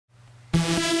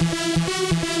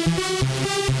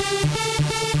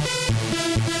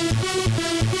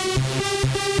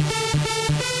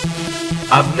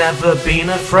I've never been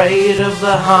afraid of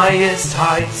the highest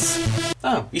heights.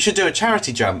 Oh, you should do a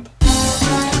charity jump.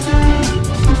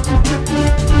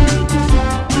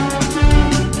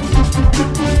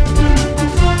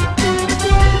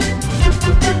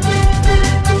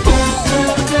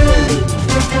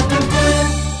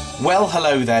 Well,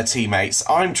 hello there, teammates.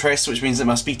 I'm Tris, which means it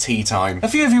must be tea time. A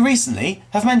few of you recently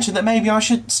have mentioned that maybe I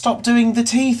should stop doing the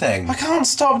tea thing. I can't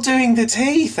stop doing the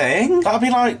tea thing. That'd be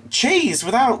like cheese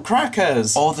without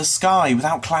crackers. Or the sky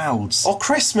without clouds. Or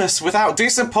Christmas without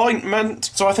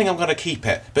disappointment. So I think I'm going to keep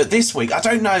it. But this week, I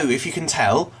don't know if you can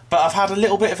tell, but I've had a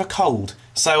little bit of a cold.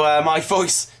 So my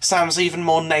voice sounds even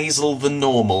more nasal than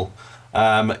normal.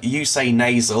 You say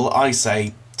nasal, I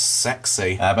say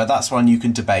sexy, but that's one you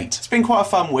can debate. It's been quite a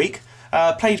fun week.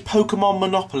 Played Pokemon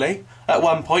Monopoly at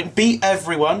one point, beat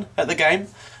everyone at the game.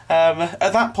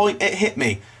 At that point it hit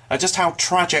me just how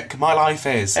tragic my life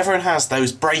is. Everyone has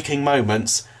those breaking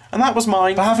moments, and that was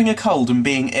mine. But having a cold and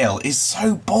being ill is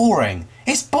so boring.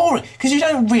 It's boring because you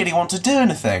don't really want to do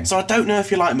anything. So I don't know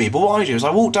if you're like me, but what I do is I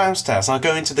walk downstairs and I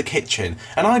go into the kitchen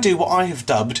and I do what I have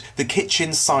dubbed the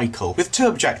kitchen cycle, with two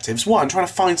objectives. One, trying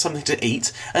to find something to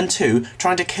eat, and two,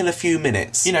 trying to kill a few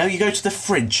minutes. You know, you go to the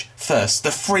fridge first.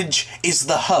 The fridge is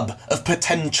the hub of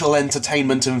potential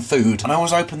entertainment and food. And I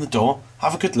always open the door,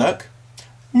 have a good look.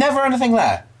 Never anything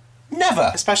there.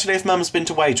 Never. Especially if Mum's been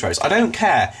to Waitrose. I don't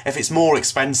care if it's more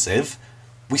expensive.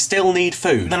 We still need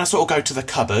food. Then I sort of go to the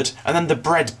cupboard, and then the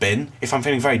bread bin, if I'm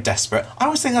feeling very desperate. I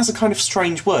always think that's a kind of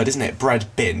strange word, isn't it? Bread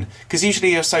bin. Because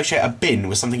usually you associate a bin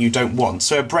with something you don't want,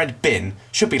 so a bread bin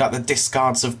should be like the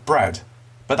discards of bread.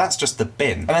 But that's just the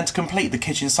bin. And then to complete the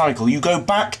kitchen cycle, you go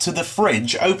back to the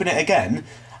fridge, open it again,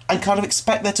 and kind of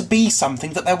expect there to be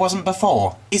something that there wasn't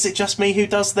before. Is it just me who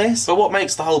does this? But what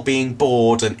makes the whole being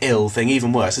bored and ill thing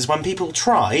even worse is when people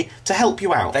try to help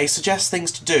you out. They suggest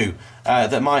things to do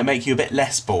that might make you a bit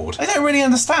less bored. They don't really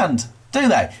understand, do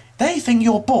they? They think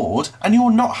you're bored and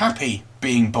you're not happy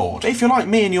being bored. If you're like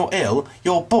me and you're ill,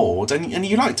 you're bored and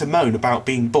you like to moan about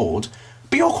being bored,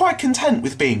 but you're quite content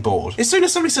with being bored. As soon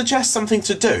as somebody suggests something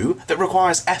to do that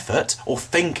requires effort, or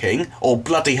thinking, or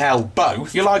bloody hell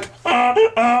both, you're like,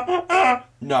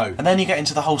 no. And then you get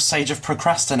into the whole stage of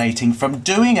procrastinating from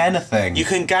doing anything. You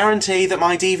can guarantee that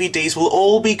my DVDs will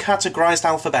all be categorised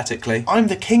alphabetically. I'm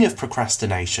the king of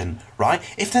procrastination, right?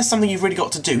 If there's something you've really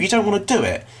got to do, you don't want to do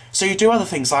it. So you do other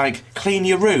things like clean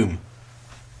your room.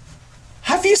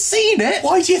 Have you seen it?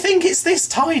 Why do you think it's this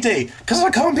tidy? Because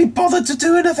I can't be bothered to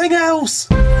do anything else.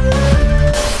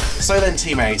 So then,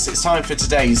 teammates, it's time for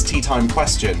today's tea time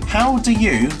question. How do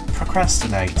you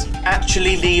procrastinate?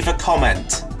 Actually leave a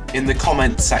comment in the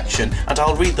comment section and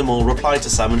I'll read them all, reply to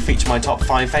some and feature my top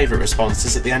 5 favourite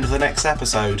responses at the end of the next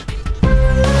episode.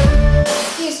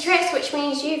 Use Tris, which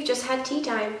means you've just had tea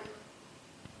time.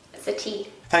 It's a tea.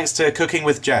 Thanks to Cooking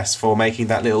with Jess for making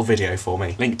that little video for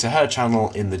me. Link to her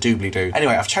channel in the doobly-doo.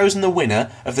 Anyway, I've chosen the winner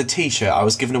of the t-shirt I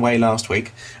was giving away last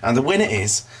week, and the winner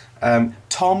is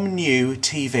Tom New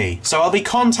TV. So I'll be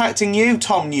contacting you,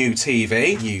 Tom New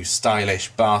TV, you stylish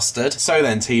bastard. So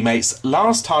then, teammates,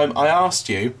 last time I asked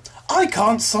you, I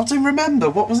can't sodding remember,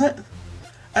 what was it?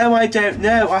 Oh, I don't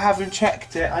know, I haven't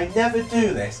checked it. I never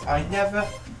do this. I never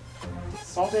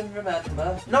sodding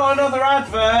remember. Not another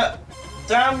advert!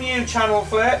 Damn you, channel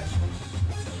flip!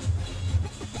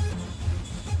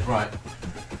 Right.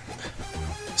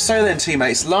 So then,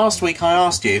 teammates, last week I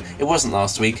asked you, it wasn't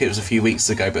last week, it was a few weeks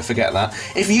ago, but forget that.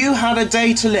 If you had a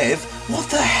day to live, what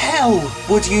the hell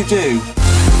would you do?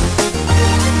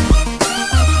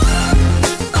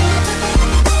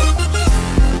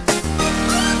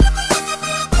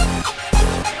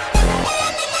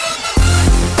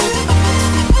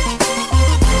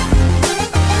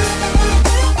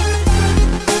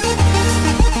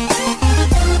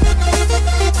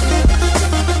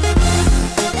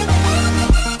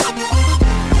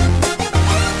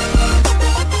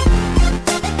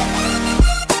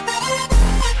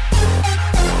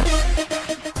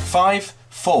 Five,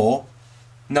 4,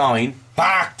 9.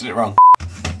 Ah, did it wrong.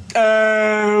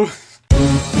 Oh.